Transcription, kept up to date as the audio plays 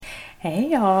Hey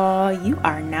y'all, you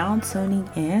are now tuning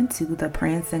in to the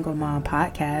Praying Single Mom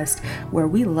podcast, where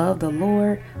we love the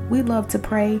Lord, we love to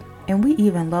pray, and we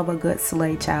even love a good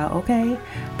slay child, okay?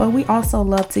 But we also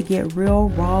love to get real,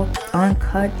 raw,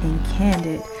 uncut, and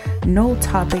candid. No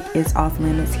topic is off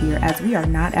limits here, as we are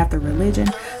not after religion,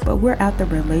 but we're after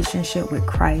relationship with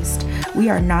Christ. We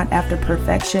are not after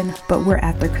perfection, but we're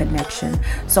after connection.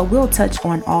 So we'll touch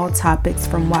on all topics,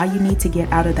 from why you need to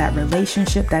get out of that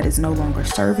relationship that is no longer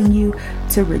serving you,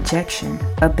 to rejection,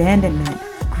 abandonment,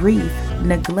 grief,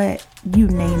 neglect, you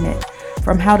name it.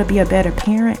 From how to be a better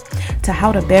parent to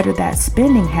how to better that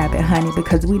spending habit, honey,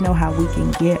 because we know how we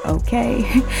can get,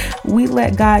 okay? We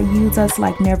let God use us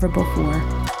like never before.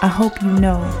 I hope you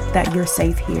know that you're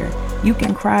safe here. You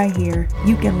can cry here.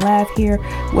 You can laugh here.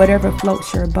 Whatever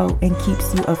floats your boat and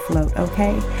keeps you afloat,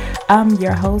 okay? I'm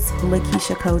your host,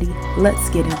 Lekeshia Cody. Let's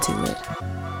get into it.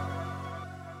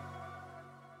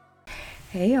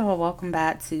 Hey y'all, welcome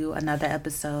back to another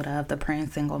episode of the Praying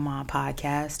Single Mom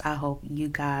podcast. I hope you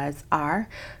guys are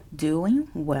doing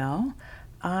well.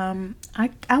 I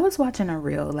was watching a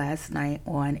reel last night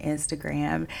on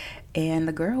Instagram, and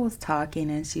the girl was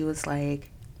talking and she was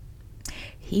like,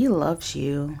 he loves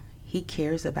you, he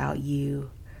cares about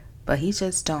you, but he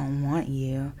just don't want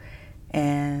you,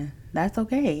 and that's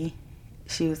okay.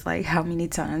 She was like, how many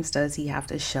times does he have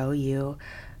to show you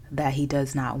that he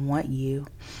does not want you?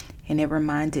 And it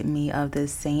reminded me of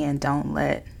this saying, don't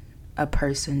let a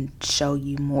person show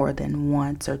you more than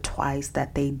once or twice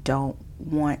that they don't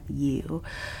want you.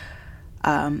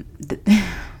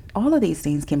 All of these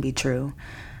things can be true.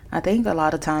 I think a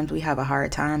lot of times we have a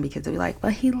hard time because we're like,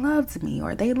 but he loves me,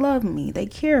 or they love me, they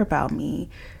care about me,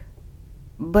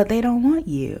 but they don't want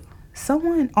you.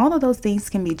 All of those things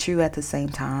can be true at the same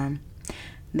time.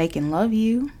 They can love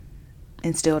you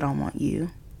and still don't want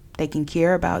you. They can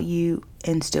care about you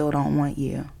and still don't want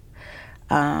you.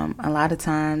 A lot of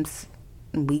times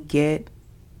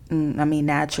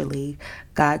naturally,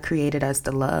 God created us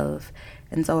to love.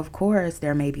 And so, of course,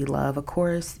 there may be love. Of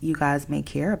course, you guys may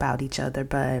care about each other.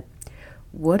 But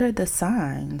what are the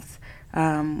signs?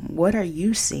 What are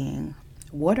you seeing?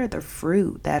 What are the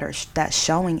fruit that's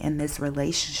showing in this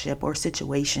relationship or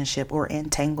situationship or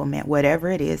entanglement, whatever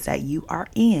it is that you are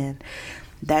in,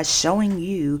 that's showing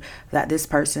you that this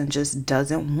person just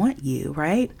doesn't want you,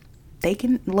 right? They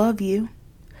can love you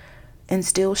and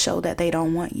still show that they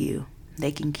don't want you.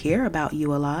 They can care about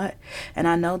you a lot. And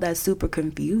I know that's super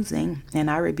confusing. And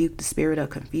I rebuke the spirit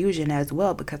of confusion as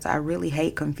well, because I really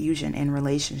hate confusion in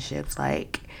relationships.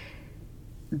 Like,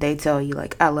 they tell you,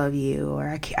 like, I love you,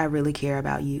 or I really care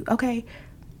about you. Okay,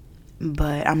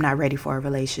 but I'm not ready for a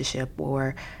relationship,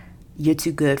 or you're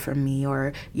too good for me,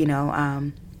 or,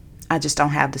 I just don't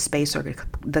have the space or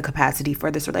the capacity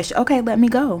for this relationship. Okay, let me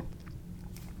go.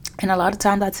 And a lot of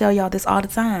times I tell y'all this all the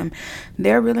time.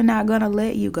 They're really not going to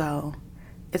let you go.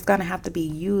 It's going to have to be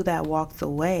you that walks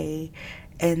away.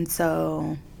 And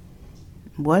so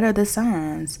what are the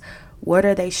signs? What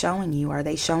are they showing you? Are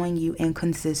they showing you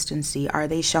inconsistency? Are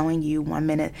they showing you 1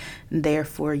 minute there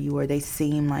for you, or they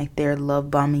seem like they're love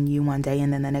bombing you one day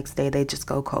and then the next day they just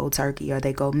go cold turkey, or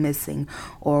they go missing,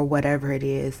 or whatever it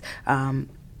is?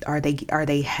 Are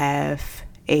they half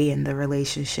in the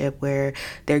relationship, where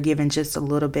they're giving just a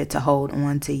little bit to hold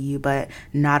on to you, but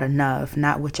not enough,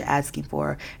 not what you're asking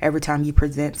for? Every time you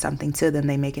present something to them,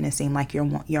 they making it seem like you're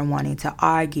wanting to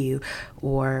argue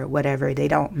or whatever. They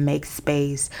don't make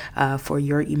space for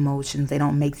your emotions. They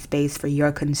don't make space for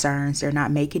your concerns. They're not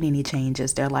making any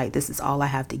changes. They're like, this is all I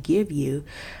have to give you.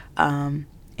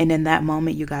 And in that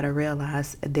moment, you got to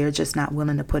realize they're just not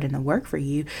willing to put in the work for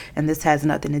you. And this has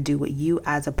nothing to do with you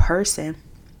as a person.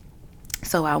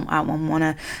 So I want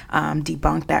to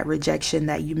debunk that rejection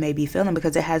that you may be feeling,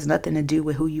 because it has nothing to do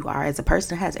with who you are as a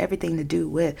person. It has everything to do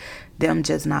with them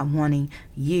just not wanting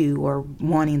you or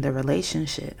wanting the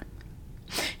relationship.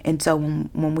 And so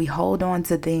when we hold on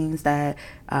to things that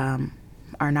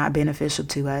are not beneficial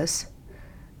to us,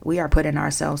 we are putting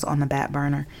ourselves on the back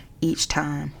burner each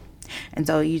time. And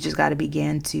so you just got to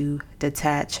begin to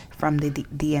detach from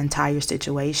the entire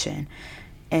situation.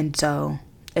 And so,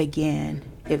 again,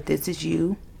 if this is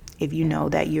you, if you know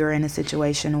that you're in a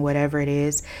situation, whatever it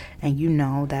is, and you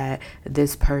know that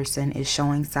this person is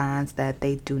showing signs that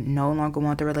they do no longer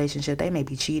want the relationship, they may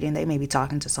be cheating, they may be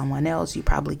talking to someone else, you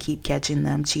probably keep catching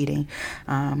them cheating.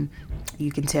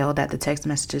 You can tell that the text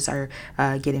messages are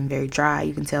getting very dry.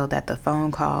 You can tell that the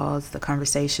phone calls, the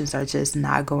conversations are just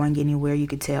not going anywhere. You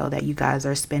can tell that you guys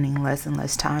are spending less and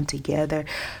less time together.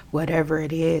 Whatever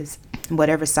it is,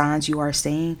 whatever signs you are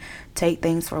seeing, take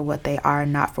things for what they are,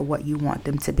 not for what you want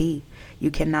them to be.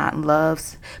 You cannot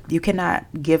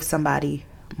give somebody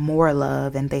more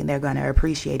love and think they're going to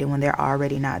appreciate it when they're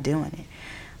already not doing it.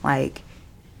 Like,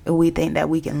 we think that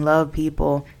we can love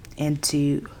people and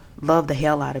to love the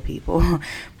hell out of people.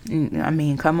 I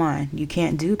mean, come on, you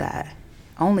can't do that.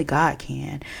 Only God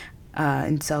can.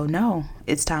 And so, no,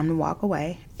 it's time to walk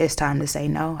away. It's time to say,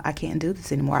 no, I can't do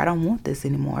this anymore. I don't want this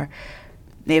anymore.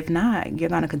 If not, you're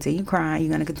going to continue crying.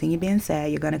 You're going to continue being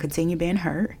sad. You're going to continue being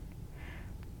hurt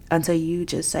until you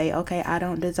just say, okay, I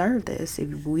don't deserve this.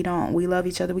 If we love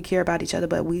each other, we care about each other,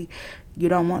 but you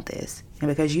don't want this. And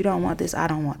because you don't want this, I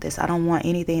don't want this. I don't want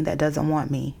anything that doesn't want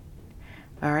me.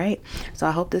 All right. So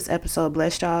I hope this episode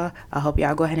blessed y'all. I hope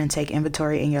y'all go ahead and take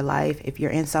inventory in your life. If you're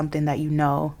in something that you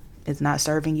know is not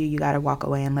serving you, you got to walk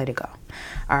away and let it go.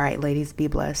 All right, ladies, be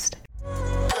blessed.